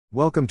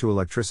Welcome to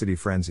Electricity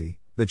Frenzy,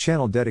 the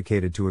channel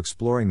dedicated to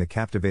exploring the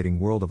captivating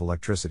world of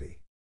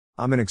electricity.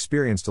 I'm an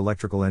experienced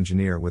electrical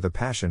engineer with a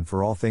passion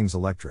for all things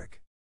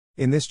electric.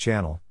 In this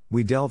channel,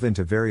 we delve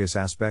into various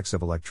aspects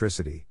of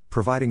electricity,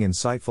 providing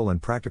insightful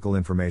and practical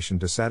information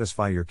to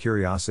satisfy your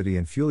curiosity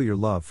and fuel your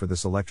love for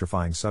this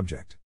electrifying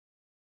subject.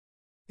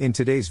 In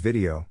today's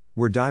video,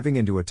 we're diving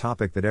into a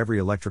topic that every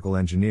electrical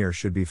engineer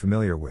should be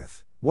familiar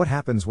with: what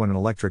happens when an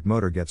electric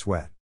motor gets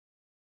wet?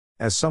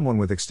 As someone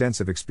with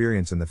extensive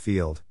experience in the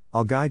field,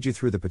 I'll guide you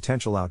through the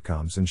potential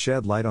outcomes and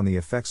shed light on the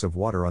effects of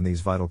water on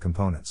these vital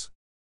components.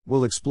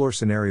 We'll explore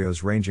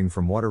scenarios ranging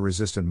from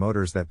water-resistant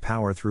motors that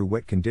power through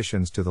wet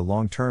conditions to the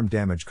long-term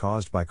damage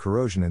caused by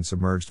corrosion in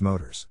submerged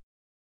motors.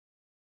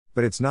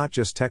 But it's not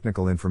just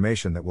technical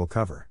information that we'll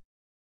cover.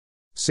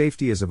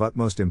 Safety is of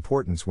utmost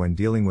importance when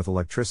dealing with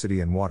electricity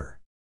and water.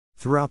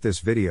 Throughout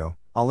this video,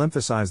 I'll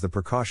emphasize the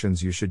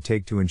precautions you should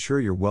take to ensure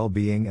your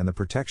well-being and the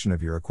protection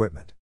of your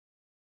equipment.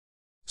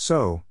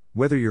 So,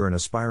 whether you're an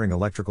aspiring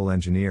electrical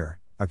engineer,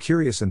 a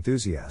curious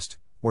enthusiast,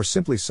 or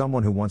simply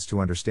someone who wants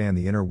to understand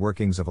the inner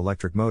workings of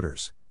electric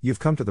motors, you've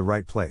come to the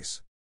right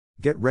place.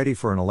 Get ready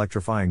for an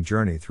electrifying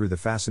journey through the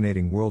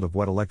fascinating world of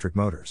wet electric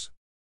motors.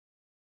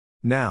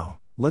 Now,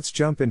 let's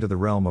jump into the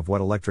realm of wet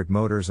electric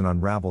motors and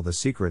unravel the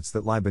secrets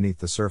that lie beneath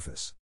the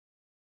surface.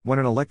 When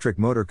an electric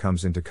motor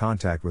comes into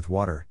contact with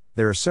water,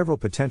 there are several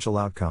potential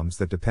outcomes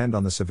that depend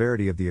on the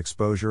severity of the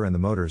exposure and the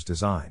motor's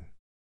design.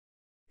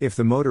 If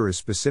the motor is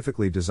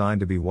specifically designed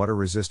to be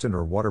water-resistant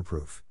or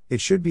waterproof, it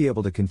should be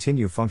able to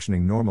continue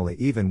functioning normally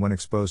even when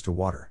exposed to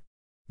water.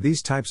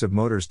 These types of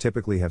motors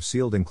typically have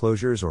sealed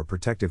enclosures or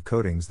protective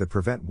coatings that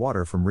prevent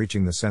water from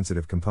reaching the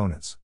sensitive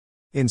components.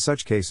 In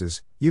such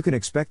cases, you can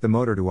expect the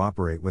motor to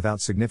operate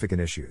without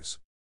significant issues.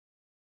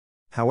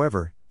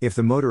 However, if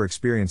the motor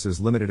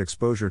experiences limited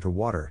exposure to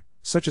water,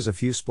 such as a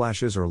few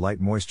splashes or light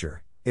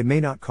moisture, it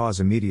may not cause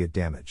immediate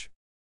damage.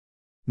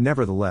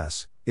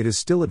 Nevertheless, it is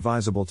still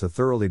advisable to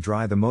thoroughly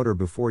dry the motor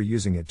before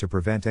using it to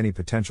prevent any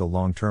potential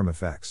long-term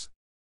effects.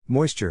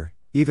 Moisture,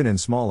 even in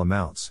small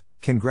amounts,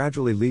 can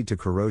gradually lead to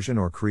corrosion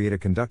or create a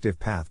conductive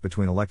path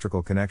between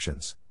electrical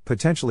connections,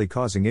 potentially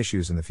causing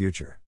issues in the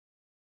future.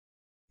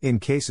 In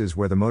cases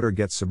where the motor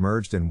gets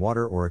submerged in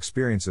water or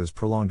experiences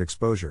prolonged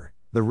exposure,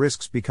 the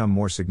risks become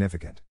more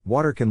significant.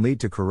 Water can lead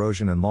to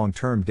corrosion and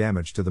long-term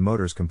damage to the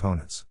motor's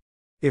components.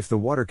 If the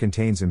water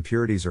contains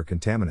impurities or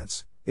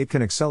contaminants, it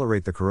can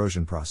accelerate the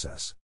corrosion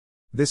process.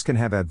 This can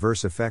have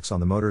adverse effects on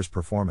the motor's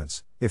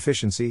performance,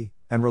 efficiency,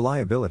 and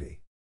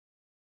reliability.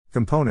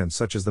 Components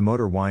such as the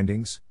motor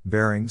windings,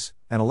 bearings,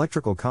 and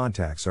electrical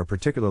contacts are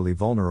particularly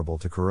vulnerable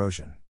to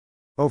corrosion.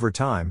 Over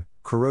time,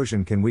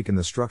 corrosion can weaken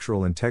the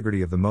structural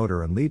integrity of the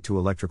motor and lead to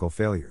electrical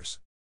failures.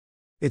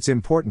 It's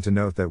important to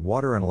note that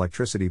water and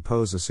electricity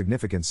pose a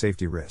significant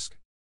safety risk.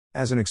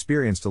 As an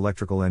experienced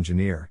electrical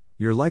engineer,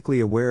 you're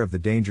likely aware of the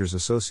dangers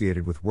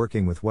associated with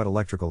working with wet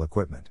electrical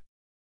equipment.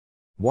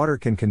 Water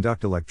can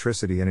conduct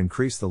electricity and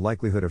increase the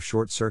likelihood of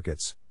short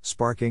circuits,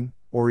 sparking,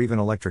 or even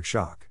electric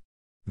shock.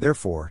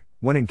 Therefore,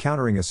 when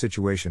encountering a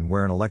situation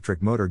where an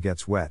electric motor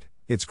gets wet,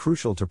 it's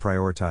crucial to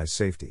prioritize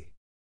safety.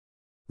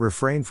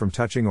 Refrain from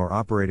touching or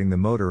operating the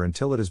motor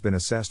until it has been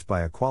assessed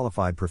by a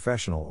qualified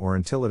professional or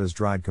until it has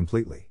dried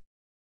completely.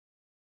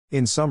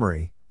 In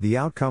summary, the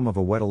outcome of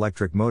a wet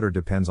electric motor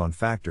depends on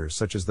factors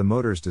such as the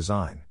motor's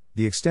design,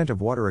 the extent of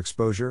water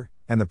exposure,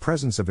 and the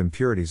presence of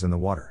impurities in the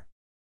water.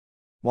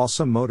 While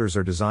some motors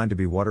are designed to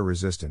be water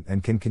resistant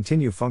and can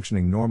continue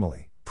functioning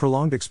normally,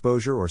 prolonged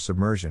exposure or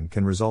submersion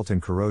can result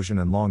in corrosion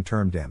and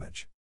long-term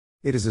damage.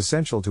 It is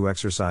essential to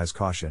exercise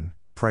caution,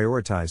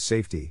 prioritize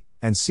safety,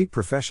 and seek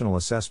professional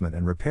assessment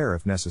and repair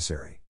if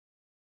necessary.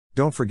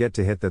 Don't forget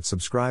to hit that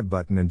subscribe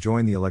button and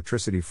join the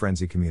Electricity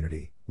Frenzy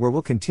community, where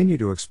we'll continue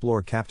to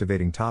explore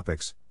captivating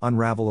topics,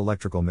 unravel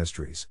electrical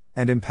mysteries,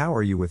 and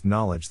empower you with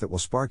knowledge that will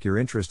spark your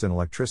interest in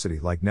electricity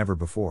like never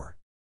before.